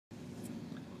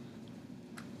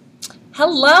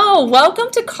Hello,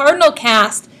 welcome to Cardinal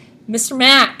Cast. Mr.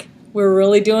 Mack, we're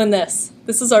really doing this.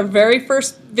 This is our very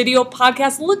first video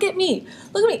podcast. Look at me.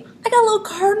 Look at me. I got a little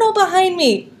cardinal behind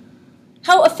me.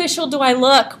 How official do I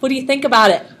look? What do you think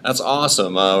about it? That's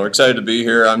awesome. We're excited to be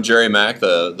here. I'm Jerry Mack,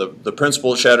 the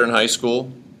principal at Chadron High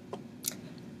School.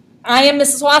 I am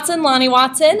Mrs. Watson, Lonnie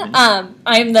Watson.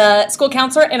 I'm the school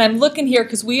counselor, and I'm looking here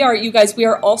because we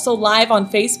are also live on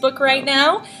Facebook right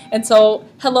now. And so,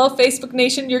 hello, Facebook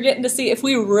Nation. You're getting to see if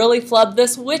we really flub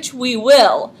this, which we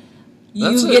will.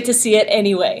 You get to see it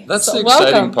anyway. That's so the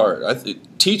exciting welcome. part.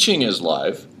 Teaching is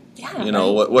live. Yeah, you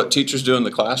know, what teachers do in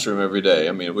the classroom every day.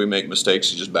 I mean, if we make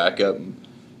mistakes, you just back up and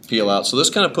peel out. So this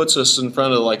kind of puts us in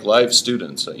front of like live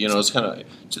students. You know, this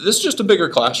is just a bigger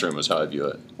classroom is how I view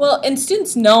it. Well, and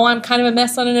students know I'm kind of a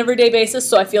mess on an everyday basis,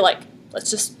 so I feel like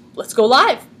let's go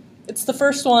live. It's the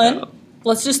first one. Yeah.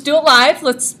 Let's just do it live.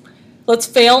 Let's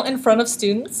fail in front of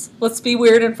students. Let's be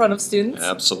weird in front of students.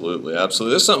 Absolutely,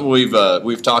 absolutely. This is something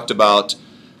we've talked about.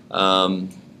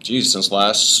 Since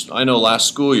last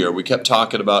school year, we kept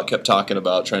talking about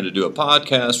trying to do a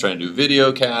podcast, trying to do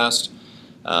video cast.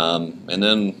 And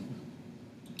then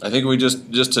I think we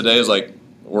just today is like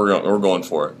we're going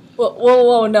for it.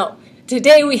 Whoa, no.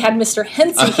 Today we had Mr.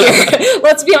 Hensey here.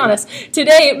 Let's be honest.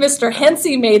 Today Mr.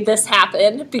 Hensey made this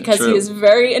happen because he is a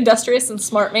very industrious and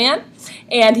smart man,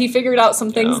 and he figured out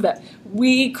some things that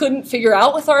we couldn't figure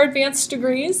out with our advanced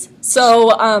degrees.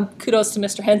 So kudos to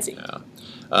Mr. Hensey.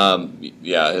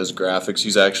 His graphics.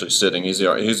 He's actually sitting. He's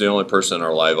the only person in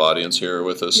our live audience here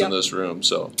with us in this room.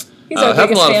 So.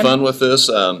 Having a lot of fun with this.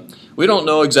 We don't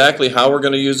know exactly how we're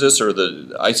going to use this,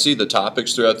 I see the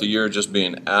topics throughout the year just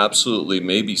being absolutely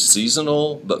maybe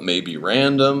seasonal, but maybe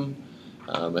random.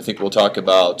 I think we'll talk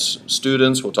about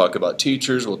students, we'll talk about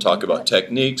teachers, we'll talk about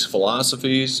techniques,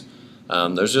 philosophies.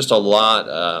 There's just a lot,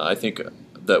 I think,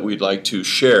 that we'd like to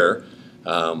share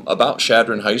about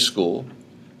Chadron High School,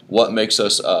 what makes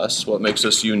us, what makes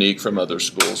us unique from other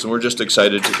schools. And we're just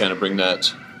excited to kind of bring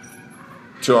that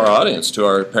to our audience, to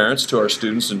our parents, to our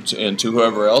students, and to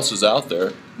whoever else is out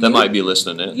there that might be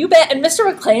listening in. You bet. And Mr.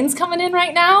 McLean's coming in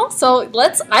right now, so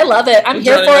I love it. I'm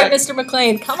here for it, Mr.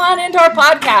 McLean. Come on into our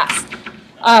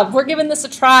podcast. We're giving this a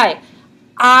try.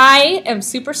 I am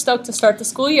super stoked to start the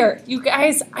school year. You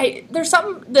guys, there's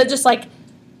something that just like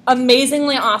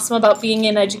amazingly awesome about being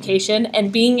in education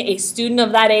and being a student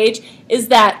of that age is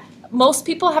that most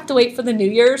people have to wait for the New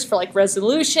Year's for like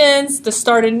resolutions, to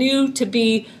start anew, to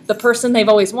be the person they've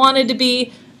always wanted to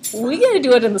be. We get to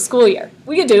do it in the school year.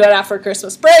 We get to do it after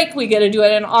Christmas break. We get to do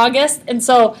it in August. And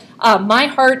so my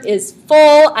heart is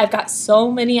full. I've got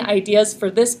so many ideas for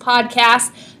this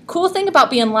podcast. Cool thing about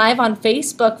being live on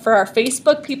Facebook for our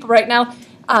Facebook people right now,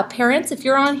 parents, if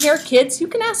you're on here, kids, you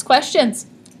can ask questions.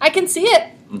 I can see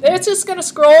it. It's just going to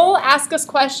scroll, ask us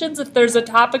questions if there's a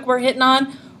topic we're hitting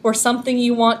on, or something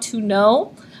you want to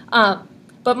know.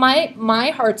 But my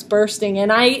heart's bursting,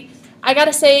 and I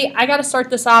gotta say, I gotta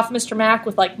start this off, Mr. Mack,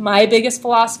 with like my biggest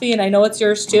philosophy, and I know it's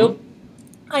yours too.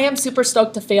 I am super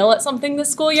stoked to fail at something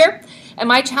this school year, and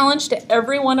my challenge to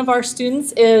every one of our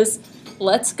students is,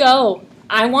 let's go.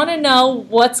 I want to know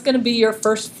what's going to be your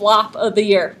first flop of the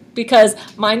year, because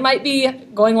mine might be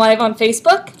going live on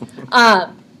Facebook.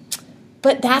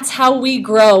 But that's how we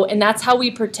grow, and that's how we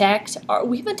protect.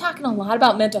 We've been talking a lot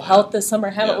about mental health this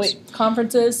summer, haven't we?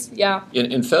 Conferences, yeah.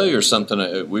 And failure is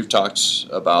something we've talked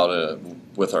about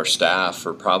with our staff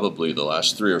for probably the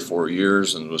last 3 or 4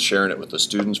 years, and was sharing it with the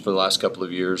students for the last couple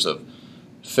of years. Of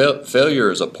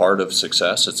failure is a part of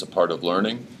success. It's a part of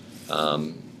learning.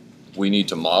 We need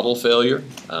to model failure.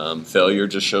 Failure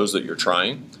just shows that you're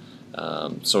trying.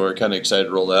 So we're kind of excited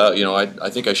to roll that out. You know, I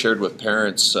think I shared with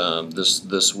parents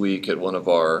this week at one of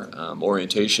our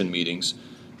orientation meetings.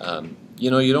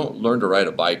 You know, you don't learn to ride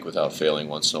a bike without failing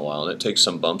once in a while, and it takes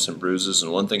some bumps and bruises.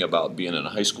 And one thing about being in a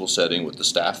high school setting with the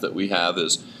staff that we have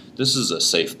is this is a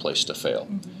safe place to fail.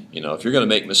 You know, if you're going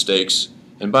to make mistakes,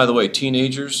 and by the way,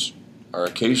 teenagers are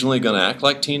occasionally going to act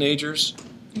like teenagers,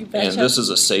 and this is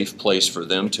a safe place for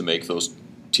them to make those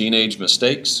teenage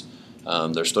mistakes.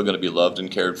 They're still going to be loved and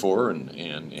cared for,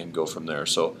 and go from there.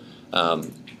 So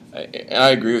I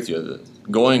agree with you.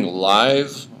 Going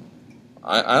live,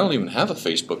 I don't even have a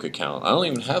Facebook account. I don't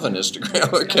even have an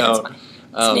Instagram account.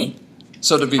 It's me.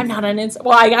 So to be, I'm not on Instagram.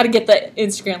 Well, I got to get the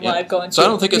Instagram live going. So I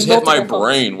don't think it's hit my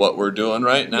brain what we're doing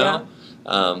right now.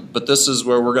 But this is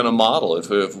where we're going to model.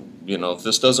 If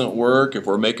this doesn't work, if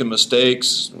we're making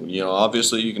mistakes,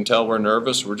 obviously you can tell we're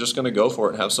nervous. We're just going to go for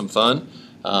it and have some fun,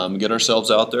 get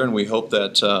ourselves out there, and we hope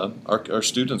that our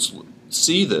students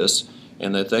see this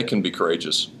and that they can be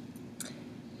courageous.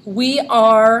 We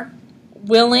are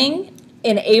willing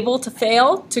able to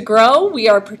fail, to grow. We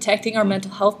are protecting our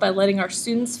mental health by letting our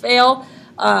students fail.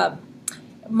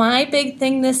 My big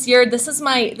thing this year, this is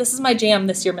my jam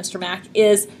this year, Mr. Mack,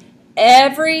 is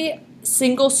every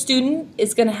single student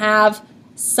is going to have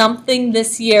something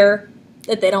this year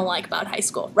that they don't like about high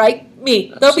school, right?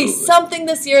 Me. Absolutely. There'll be something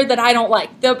this year that I don't like.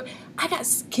 I got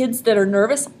kids that are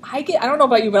nervous. I don't know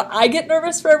about you, but I get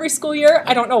nervous for every school year.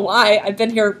 I don't know why. I've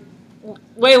been here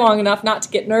way long enough not to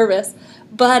get nervous.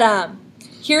 But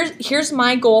here's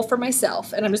my goal for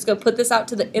myself, and I'm just going to put this out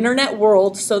to the internet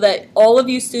world so that all of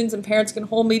you students and parents can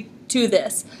hold me to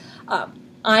this.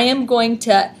 I am going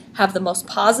to have the most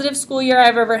positive school year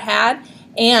I've ever had,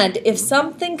 and if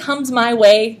something comes my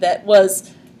way that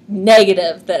was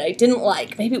negative, that I didn't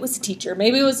like, maybe it was a teacher,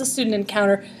 maybe it was a student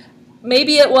encounter,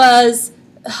 maybe it was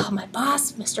my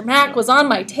boss, Mr. Mack, was on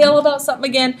my tail about something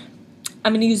again,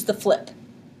 I'm going to use the flip.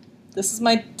 This is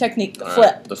my technique, the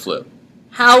flip. Right, the flip.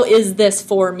 How is this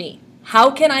for me?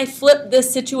 How can I flip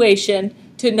this situation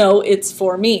to know it's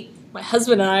for me? My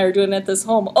husband and I are doing it at this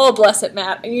home. Oh, bless it,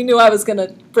 Matt. And you knew I was going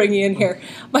to bring you in here.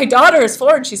 My daughter is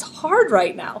 4, and she's hard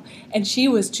right now. And she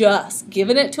was just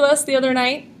giving it to us the other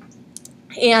night.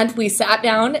 And we sat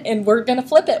down, and we're going to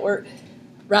flip it. We're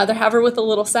rather have her with a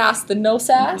little sass than no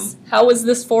sass. Mm-hmm. How is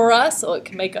this for us? So it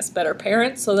can make us better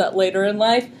parents so that later in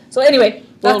life. So anyway,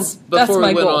 that's my goal. Before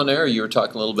we went on air, you were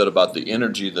talking a little bit about the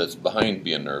energy that's behind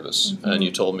being nervous. Mm-hmm. And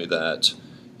you told me that,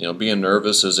 being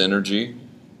nervous is energy.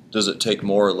 Does it take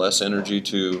more or less energy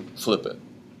to flip it?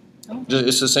 Oh.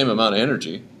 It's the same amount of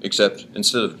energy, except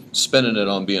instead of spending it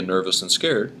on being nervous and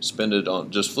scared, spend it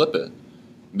on just flip it.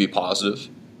 Be positive.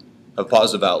 Have a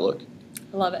positive outlook.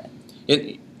 I love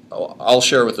it. I'll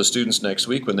share with the students next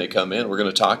week when they come in. We're going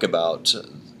to talk about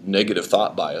negative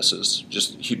thought biases.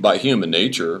 Just by human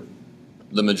nature,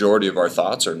 the majority of our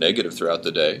thoughts are negative throughout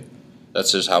the day.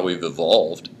 That's just how we've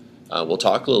evolved. We'll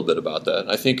talk a little bit about that.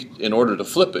 I think in order to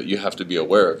flip it, you have to be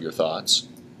aware of your thoughts.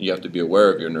 You have to be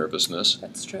aware of your nervousness.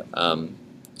 That's true.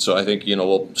 So I think,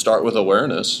 we'll start with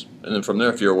awareness. And then from there,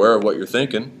 if you're aware of what you're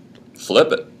thinking,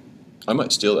 flip it. I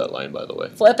might steal that line, by the way.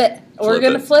 Flip it. We're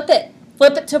going to flip it.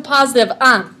 Flip it to positive.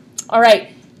 All right.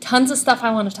 Tons of stuff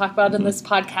I want to talk about in this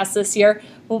podcast this year.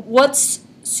 What's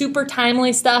super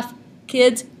timely stuff?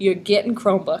 Kids, you're getting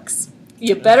Chromebooks.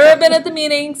 You better have been at the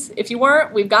meetings. If you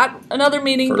weren't, we've got another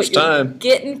meeting. First but you're time.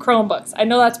 Getting Chromebooks. I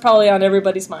know that's probably on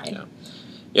everybody's mind.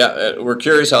 Yeah, we're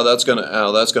curious how that's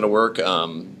gonna work.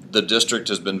 The district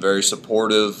has been very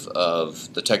supportive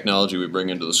of the technology we bring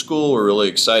into the school. We're really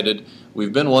excited.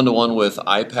 We've been one-to-one with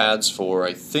iPads for,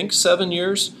 I think, 7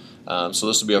 years. So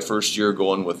this will be our first year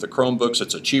going with the Chromebooks.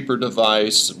 It's a cheaper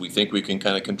device. We think we can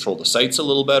kind of control the sites a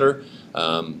little better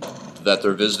that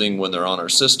they're visiting when they're on our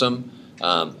system.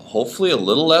 Hopefully a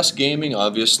little less gaming.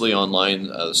 Obviously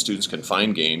online students can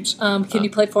find games. Can you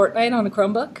play Fortnite on a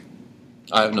Chromebook?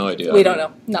 I have no idea. We don't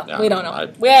know. No, we don't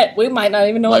know. We might not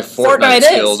even know what Fortnite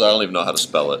skills, is. I don't even know how to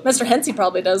spell it. Mr. Hensey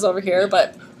probably does over here,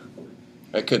 but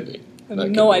it could be.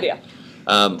 No idea.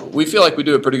 We feel like we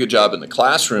do a pretty good job in the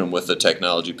classroom with the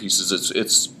technology pieces.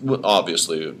 It's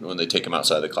obviously when they take them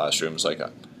outside the classroom, it's like,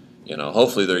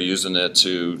 hopefully they're using it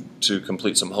to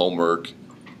complete some homework.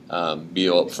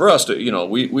 For us to,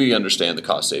 we understand the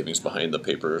cost savings behind the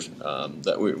papers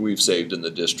that we've saved in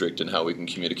the district and how we can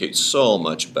communicate so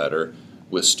much better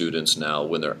with students now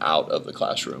when they're out of the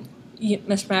classroom.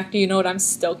 Mr. Mack, do you know what I'm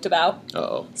stoked about?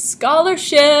 Uh-oh.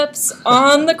 Scholarships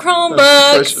on the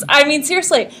Chromebooks. I mean,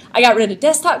 seriously, I got rid of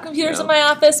desktop computers in my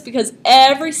office because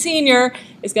every senior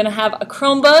is going to have a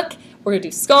Chromebook. We're going to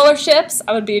do scholarships.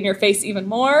 I'm going to be in your face even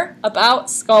more about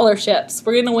scholarships.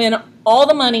 We're going to win all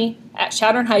the money at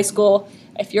Chadron High School.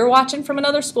 If you're watching from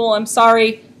another school, I'm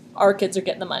sorry, our kids are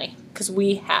getting the money because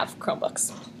we have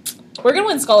Chromebooks. We're going to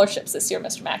win scholarships this year,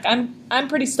 Mr. Mack. I'm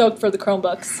pretty stoked for the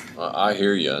Chromebooks. I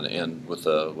hear you, and with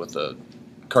the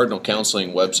Cardinal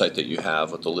Counseling website that you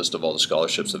have with the list of all the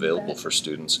scholarships available for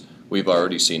students, we've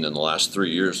already seen in the last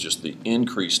 3 years just the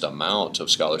increased amount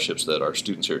of scholarships that our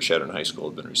students here at Chadron High School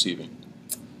have been receiving.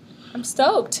 I'm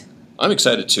stoked. I'm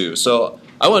excited too. So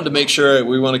I wanted to make sure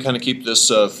we want to kind of keep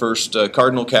this first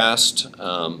Cardinal cast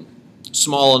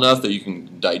small enough that you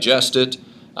can digest it.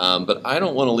 But I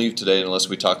don't want to leave today unless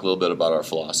we talk a little bit about our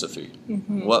philosophy.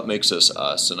 Mm-hmm. What makes us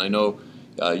us? And I know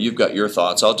you've got your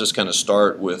thoughts. I'll just kind of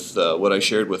start with what I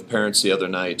shared with parents the other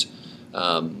night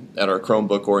at our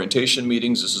Chromebook orientation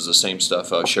meetings. This is the same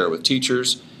stuff I'll share with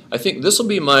teachers. I think this will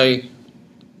be my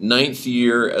 9th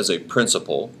year as a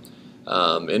principal.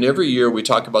 And every year we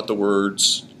talk about the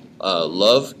words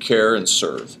love, care, and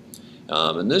serve.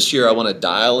 And this year I want to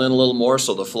dial in a little more.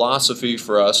 So the philosophy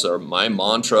for us, or my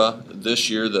mantra this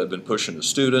year that I've been pushing to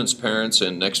students, parents,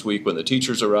 and next week when the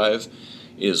teachers arrive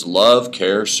is love,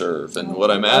 care, serve. And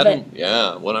what I'm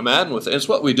adding with it's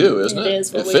what we do, isn't it? It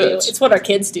is what we do. It's what our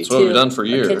kids do, too. It's what we've done for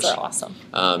years. Our kids are awesome.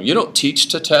 You don't teach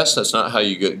to test. That's not how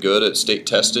you get good at state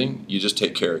testing. You just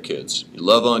take care of kids. You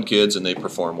love on kids, and they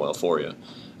perform well for you.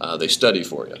 They study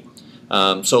for you.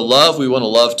 So love, we want to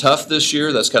love tough this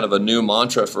year. That's kind of a new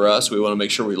mantra for us. We want to make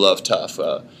sure we love tough.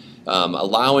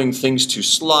 Allowing things to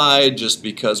slide just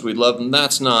because we love them,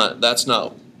 that's not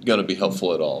going to be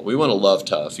helpful at all. We want to love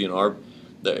tough. We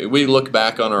look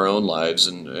back on our own lives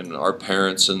and our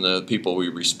parents and the people we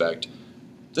respect.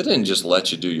 They didn't just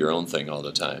let you do your own thing all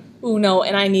the time. Ooh, no,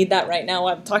 and I need that right now.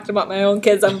 I'm talking about my own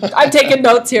kids. I'm taking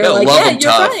notes here. Like, yeah,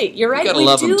 you're right. You're right. We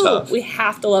love them tough. We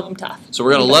have to love them tough. So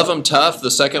we're going to love them tough.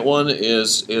 The second one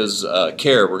is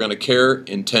care. We're going to care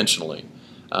intentionally.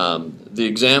 The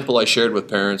example I shared with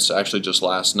parents actually just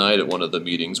last night at one of the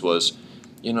meetings was,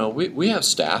 we have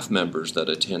staff members that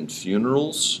attend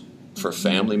funerals for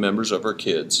family members of our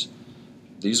kids.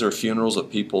 These are funerals of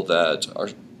people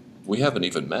that we haven't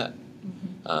even met.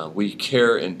 We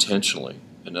care intentionally.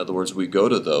 In other words, we go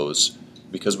to those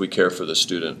because we care for the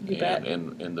student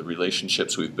and the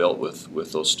relationships we've built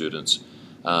with those students.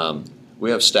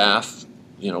 We have staff.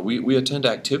 We attend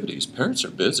activities. Parents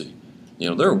are busy.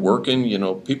 They're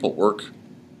working. People work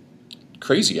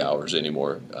crazy hours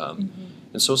anymore.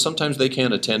 And so sometimes they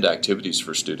can't attend activities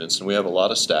for students, and we have a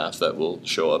lot of staff that will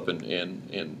show up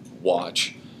and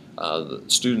watch the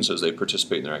students as they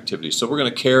participate in their activities. So we're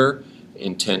going to care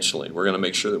intentionally. We're going to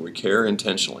make sure that we care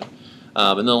intentionally.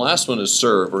 And then the last one is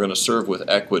serve. We're going to serve with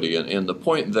equity, and the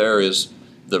point there is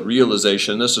the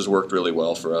realization. This has worked really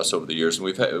well for us over the years,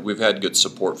 and we've had good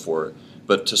support for it.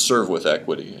 But to serve with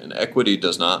equity, and equity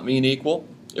does not mean equal.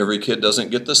 Every kid doesn't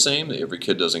get the same. Every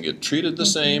kid doesn't get treated the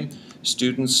same.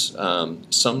 Students,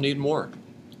 some need more.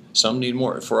 Some need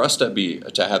more. For us to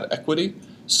have equity,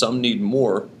 some need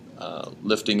more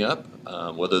lifting up,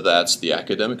 whether that's the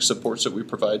academic supports that we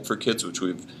provide for kids, which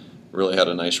we've really had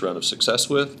a nice run of success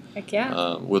with. Heck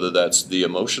yeah. Whether that's the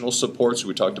emotional supports.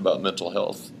 We talked about mental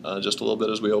health just a little bit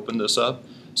as we opened this up.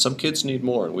 Some kids need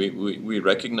more, and we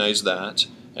recognize that,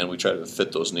 and we try to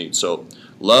fit those needs. So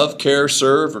love, care,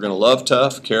 serve. We're going to love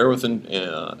tough, care with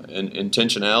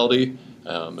intentionality,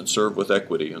 and serve with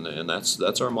equity. And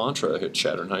that's our mantra at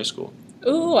Chadron High School.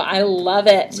 Ooh, I love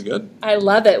it. Is it good? I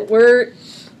love it. We're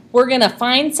going to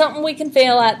find something we can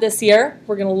fail at this year.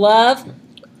 We're going to love,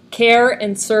 care,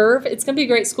 and serve. It's going to be a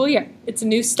great school year. It's a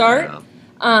new start.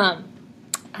 Yeah.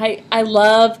 I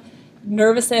love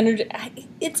nervous energy.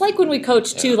 It's like when we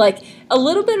coach, too. Like, a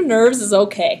little bit of nerves is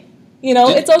okay.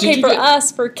 It's okay for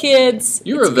us, for kids.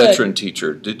 You were a veteran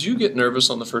teacher. Did you get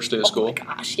nervous on the first day of school? Oh,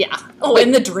 my gosh, yeah. Oh,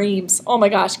 and the dreams. Oh, my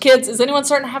gosh. Kids, is anyone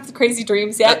starting to have the crazy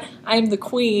dreams yet? I'm the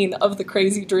queen of the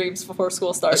crazy dreams before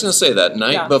school starts. I was going to say, that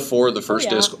night before the first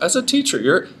day of school, as a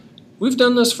teacher, we've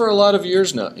done this for a lot of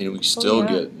years now, and we still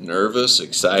get nervous,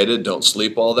 excited, don't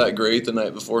sleep all that great the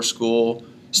night before school,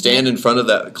 stand in front of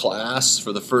that class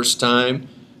for the first time.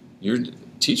 Your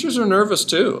teachers are nervous,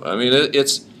 too. I mean,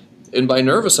 and by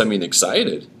nervous, I mean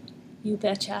excited. You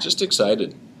betcha. Just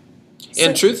excited.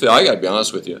 And truthfully, I got to be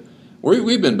honest with you.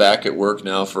 We've been back at work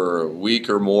now for a week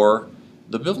or more.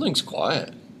 The building's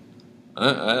quiet.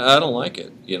 I don't like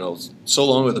it. So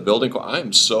long with the building quiet.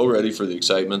 I'm so ready for the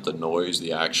excitement, the noise,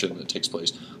 the action that takes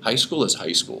place. High school is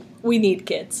high school. We need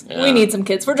kids. Yeah. We need some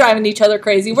kids. We're driving each other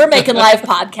crazy. We're making live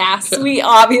podcasts. We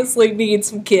obviously need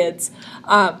some kids.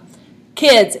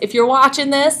 Kids, if you're watching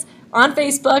this, on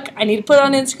Facebook. I need to put it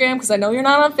on Instagram because I know you're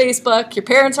not on Facebook. Your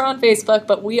parents are on Facebook,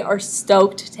 but we are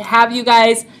stoked to have you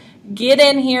guys get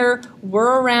in here.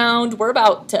 We're around. We're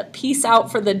about to peace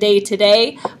out for the day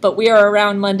today, but we are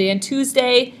around Monday and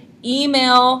Tuesday.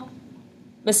 Email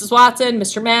Mrs. Watson,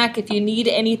 Mr. Mack, if you need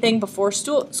anything before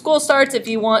school starts, if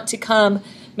you want to come,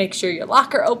 make sure your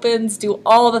locker opens, do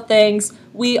all the things.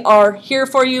 We are here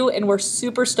for you, and we're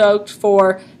super stoked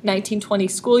for 1920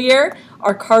 school year.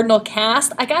 Our Cardinal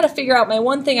cast. I got to figure out, my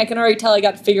one thing I can already tell I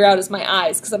got to figure out is my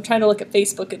eyes, because I'm trying to look at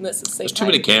Facebook and this at the same time. There's too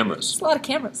many cameras. There's a lot of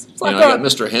cameras. I got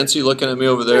Mr. Hensey looking at me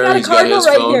over there. He's got his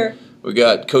phone. Here. We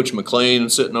got Coach McLean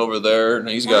sitting over there, and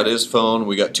he's got his phone.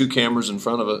 We got two cameras in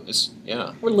front of us.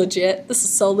 We're legit. This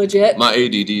is so legit. My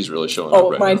ADD is really showing up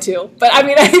right now. Oh, mine too. But I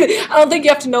mean, I don't think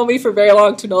you have to know me for very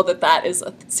long to know that is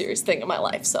a serious thing in my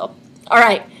life. So, all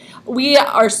right. We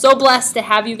are so blessed to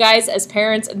have you guys as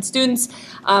parents and students.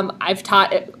 I've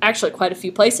taught at actually quite a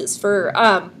few places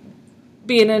for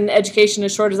being in education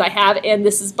as short as I have, and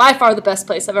this is by far the best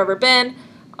place I've ever been.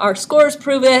 Our scores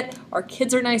prove it. Our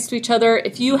kids are nice to each other.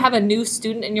 If you have a new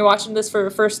student and you're watching this for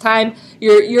the first time,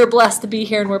 you're blessed to be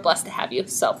here, and we're blessed to have you.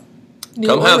 So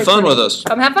Come have fun with us.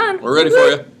 Come have fun. We're ready for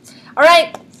you. All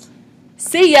right.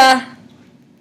 See ya.